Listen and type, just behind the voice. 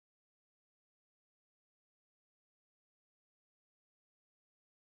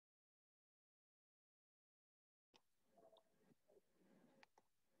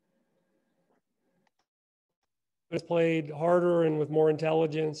Just played harder and with more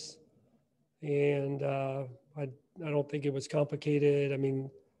intelligence. And I don't think it was complicated. I mean,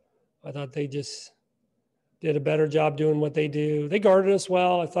 I thought they just did a better job doing what they do. They guarded us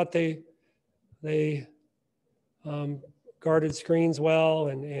well. I thought they guarded screens well,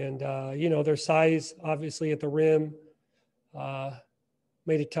 and their size obviously at the rim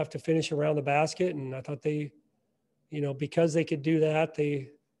made it tough to finish around the basket. And I thought they, because they could do that,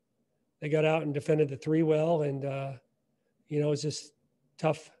 they got out and defended the three well. And it was just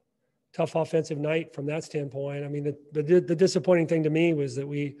tough offensive night from that standpoint. I mean, the disappointing thing to me was that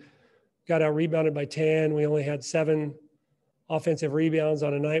we got out rebounded by 10. We only had 7 offensive rebounds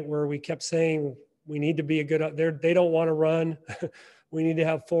on a night where we kept saying we need to be a good, they don't want to run. We need to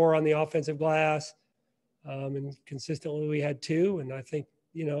have 4 on the offensive glass. And consistently we had 2. And I think,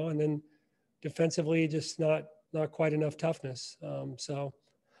 and then defensively, just not quite enough toughness. So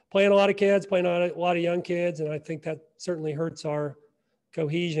playing a lot of kids, playing a lot of young kids. And I think that certainly hurts our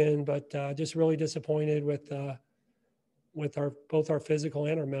cohesion, but just really disappointed with both our physical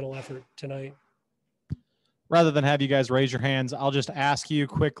and our mental effort tonight. Rather than have you guys raise your hands, I'll just ask you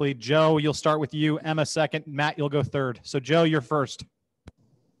quickly. Joe, you'll start with you. Emma second. Matt, you'll go third. So Joe, you're first.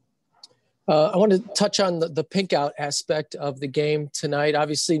 I want to touch on the pink out aspect of the game tonight.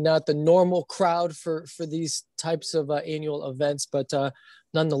 Obviously not the normal crowd for these types of annual events, but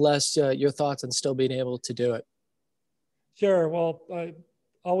nonetheless, your thoughts on still being able to do it. Sure. Well,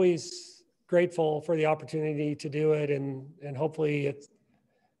 always grateful for the opportunity to do it, and hopefully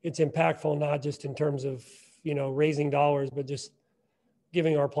it's impactful, not just in terms of raising dollars, but just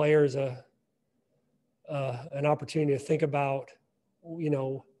giving our players an opportunity to think about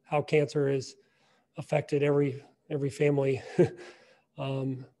how cancer has affected every family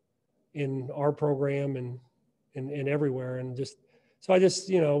in our program and everywhere. And so I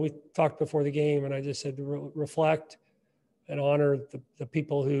we talked before the game, and I just said to reflect and honor the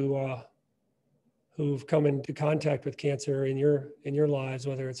people who've come into contact with cancer in your lives,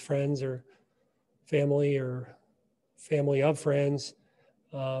 whether it's friends or family of friends,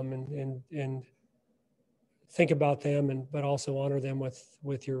 and think about them, but also honor them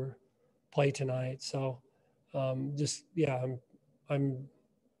with your play tonight. So I'm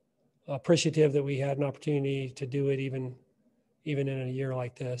appreciative that we had an opportunity to do it even in a year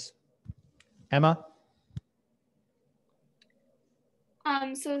like this. Emma?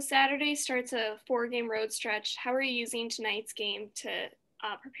 So Saturday starts a 4-game road stretch. How are you using tonight's game to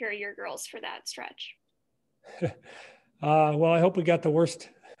prepare your girls for that stretch? Well, I hope we got the worst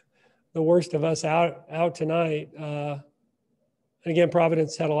of us out tonight. And again,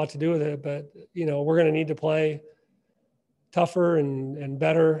 Providence had a lot to do with it, but we're going to need to play tougher and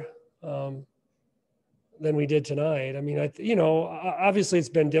better than we did tonight. I mean, obviously it's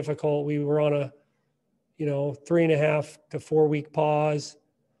been difficult. We were on a 3.5 to 4 week pause,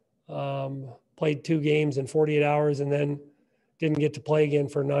 played 2 games in 48 hours, and then didn't get to play again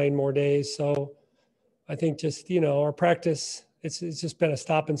for 9 more days. So I think just, our practice, it's just been a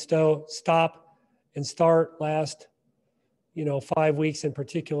stop and start last, 5 weeks in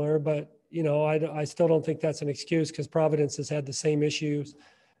particular. But, I still don't think that's an excuse, because Providence has had the same issues.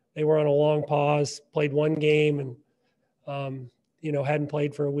 They were on a long pause, played 1 game and, hadn't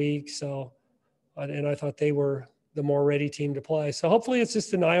played for a week. So, and I thought they were the more ready team to play. So hopefully it's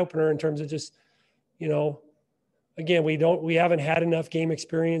just an eye opener in terms of just, again, we haven't had enough game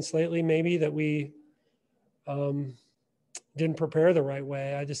experience lately, maybe, that we didn't prepare the right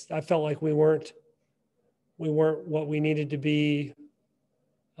way. I felt like we weren't what we needed to be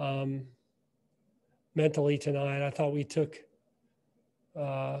mentally tonight. I thought we took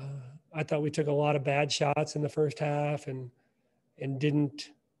a lot of bad shots in the first half and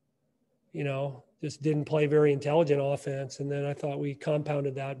didn't, just didn't play very intelligent offense. And then I thought we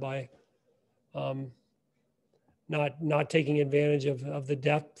compounded that by not taking advantage of the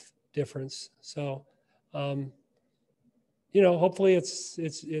depth difference. So, hopefully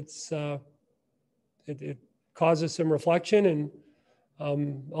it causes some reflection and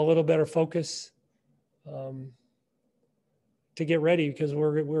a little better focus to get ready, because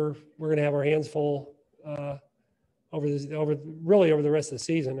we're going to have our hands full over the rest of the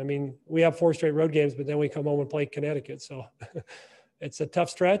season. I mean, we have 4 straight road games, but then we come home and play Connecticut. So it's a tough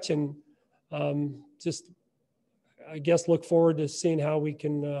stretch, and just, I guess, look forward to seeing how we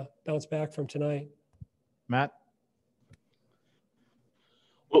can bounce back from tonight. Matt?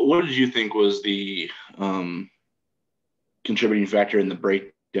 What did you think was the contributing factor in the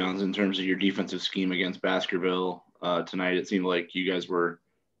breakdowns in terms of your defensive scheme against Baskerville tonight? It seemed like you guys were,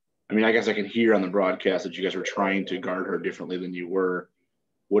 I guess I can hear on the broadcast that you guys were trying to guard her differently than you were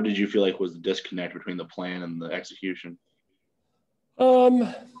what did you feel like was the disconnect between the plan and the execution?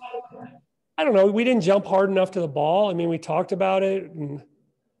 I don't know. We didn't jump hard enough to the ball. I mean, we talked about it, and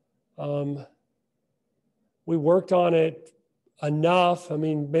we worked on it enough. I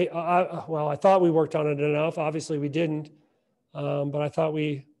mean, I thought we worked on it enough. Obviously, we didn't. But I thought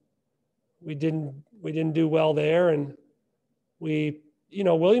we didn't do well there, and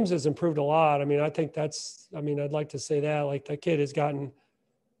Williams has improved a lot. I mean, I think I'd like to say that, like, that kid has gotten,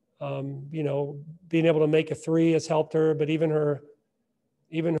 being able to make a three has helped her, but even her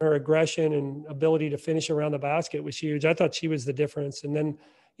aggression and ability to finish around the basket was huge. I thought she was the difference. And then,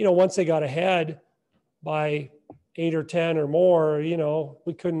 once they got ahead by 8 or 10 or more,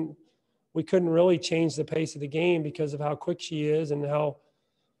 we couldn't really change the pace of the game because of how quick she is and how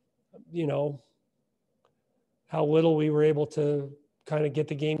little we were able to kind of get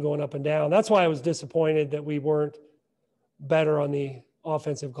the game going up and down. That's why I was disappointed that we weren't better on the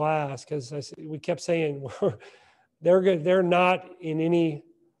offensive glass, because we kept saying they're good. They're not in any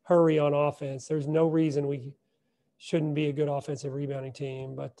hurry on offense. There's no reason we shouldn't be a good offensive rebounding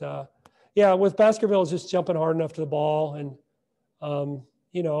team. But with Baskerville, it's just jumping hard enough to the ball. And,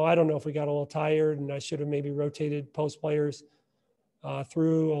 I don't know if we got a little tired, and I should have maybe rotated post players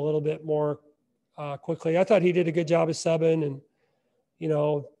through a little bit more quickly. I thought he did a good job of subbing, and,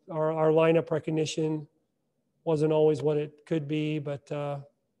 our lineup recognition wasn't always what it could be. But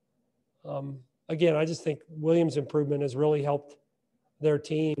again, I just think Williams' improvement has really helped their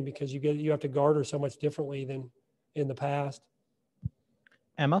team, because you have to guard her so much differently than in the past.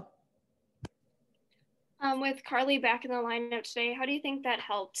 Emma? With Carly back in the lineup today, how do you think that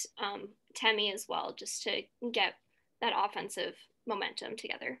helped Temi as well, just to get that offensive momentum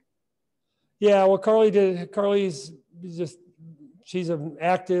together? Yeah, well, Carly's she's an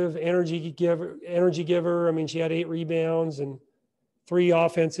active energy giver. I mean, she had 8 rebounds and 3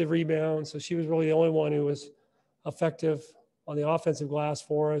 offensive rebounds. So she was really the only one who was effective on the offensive glass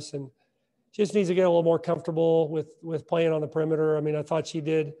for us. And she just needs to get a little more comfortable with playing on the perimeter. I mean, I thought she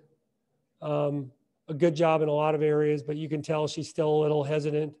did a good job in a lot of areas, but you can tell she's still a little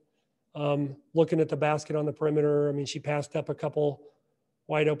hesitant looking at the basket on the perimeter. I mean, she passed up a couple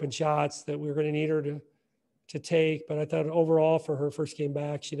wide open shots that we were going to need her to take, but I thought overall for her first game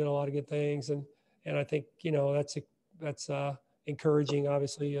back, she did a lot of good things. And I think, that's encouraging,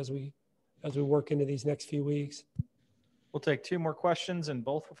 obviously, as we work into these next few weeks. We'll take 2 more questions, and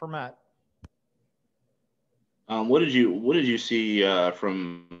both for Matt. What did you see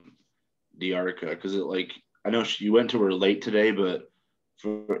from Diarca? Because I know you went to her late today, but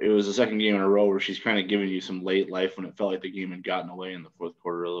it was the second game in a row where she's kind of giving you some late life when it felt like the game had gotten away in the fourth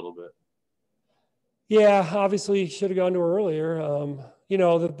quarter a little bit. Yeah, obviously should have gone to her earlier.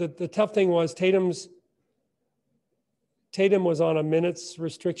 The tough thing was Tatum was on a minutes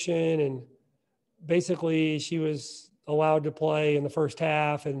restriction, and basically she was allowed to play in the first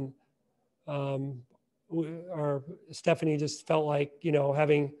half, and our Stephanie just felt like,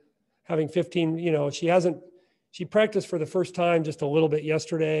 having 15, she practiced for the first time just a little bit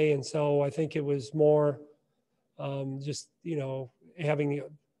yesterday. And so I think it was more just, having,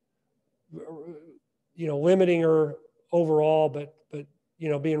 limiting her overall, but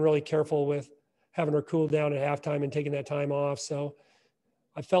being really careful with having her cool down at halftime and taking that time off. So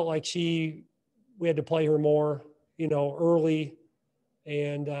I felt like we had to play her more, early.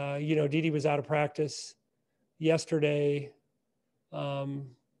 And, Dee Dee was out of practice yesterday.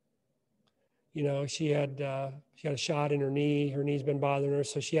 She had a shot in her knee. Her knee's been bothering her,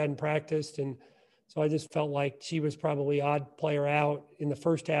 so she hadn't practiced. And so I just felt like she was probably odd player out in the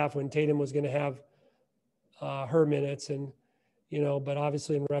first half when Tatum was going to have her minutes. And, but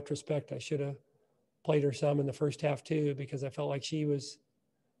obviously in retrospect, I should have played her some in the first half too, because I felt like she did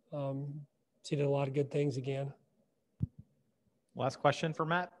a lot of good things again. Last question for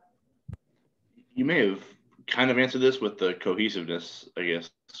Matt. You may have kind of answered this with the cohesiveness, I guess,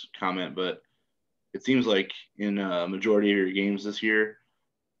 comment, but it seems like in a majority of your games this year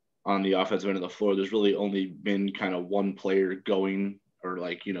on the offensive end of the floor, there's really only been kind of one player going or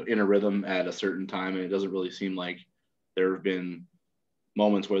in a rhythm at a certain time. And it doesn't really seem like there have been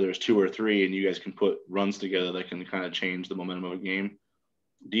moments where there's 2 or 3 and you guys can put runs together that can kind of change the momentum of a game.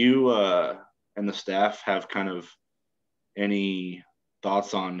 Do you and the staff have kind of any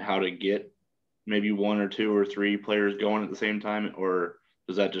thoughts on how to get maybe 1 or 2 or 3 players going at the same time, or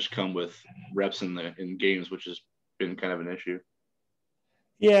does that just come with reps in games, which has been kind of an issue?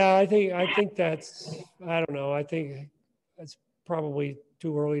 Yeah, I think that's, I don't know. I think it's probably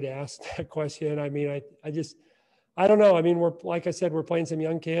too early to ask that question. I mean, I don't know. I mean, like I said, we're playing some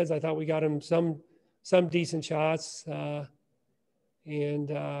young kids. I thought we got them some decent shots. And,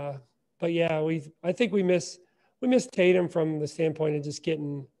 but yeah, I think we miss Tatum from the standpoint of just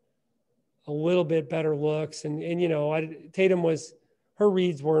getting a little bit better looks. And you know, Tatum her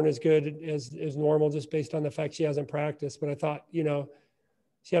reads weren't as good as normal just based on the fact she hasn't practiced. But I thought, you know,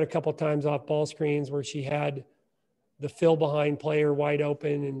 she had a couple of times off ball screens where she had the fill behind player wide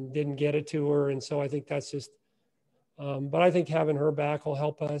open and didn't get it to her. And so I think that's just, but I think having her back will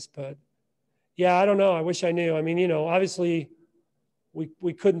help us. But yeah, I don't know. I wish I knew. I mean, you know, obviously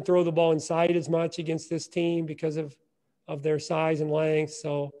we couldn't throw the ball inside as much against this team because of their size and length.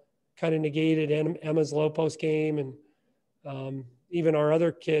 So kind of negated Emma's low post game. And even our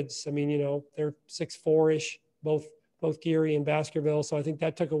other kids, I mean, you know, they're 6'4"-ish, both Geary and Baskerville. So I think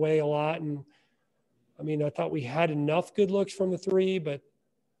that took away a lot. And I mean, I thought we had enough good looks from the three, but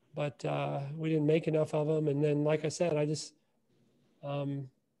we didn't make enough of them. And then, like I said, I just,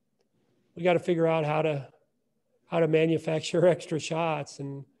 we got to figure out how to manufacture extra shots.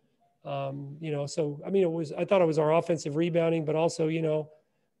 And, you know, so, I mean, I thought it was our offensive rebounding, but also, you know,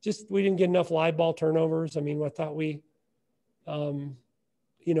 just, we didn't get enough live ball turnovers. I mean, I thought we,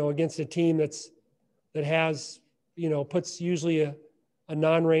 you know, against a team that has, you know, puts usually a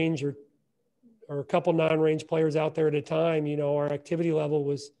non-range or a couple non-range players out there at a time, you know, our activity level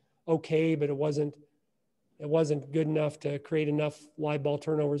was okay, but it wasn't good enough to create enough live ball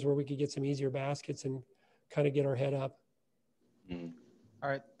turnovers where we could get some easier baskets and kind of get our head up. All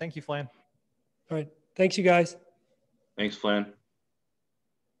right. Thank you, Flan. All right. Thanks, you guys. Thanks, Flan.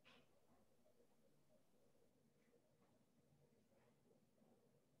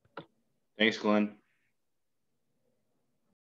 Thanks, Glenn.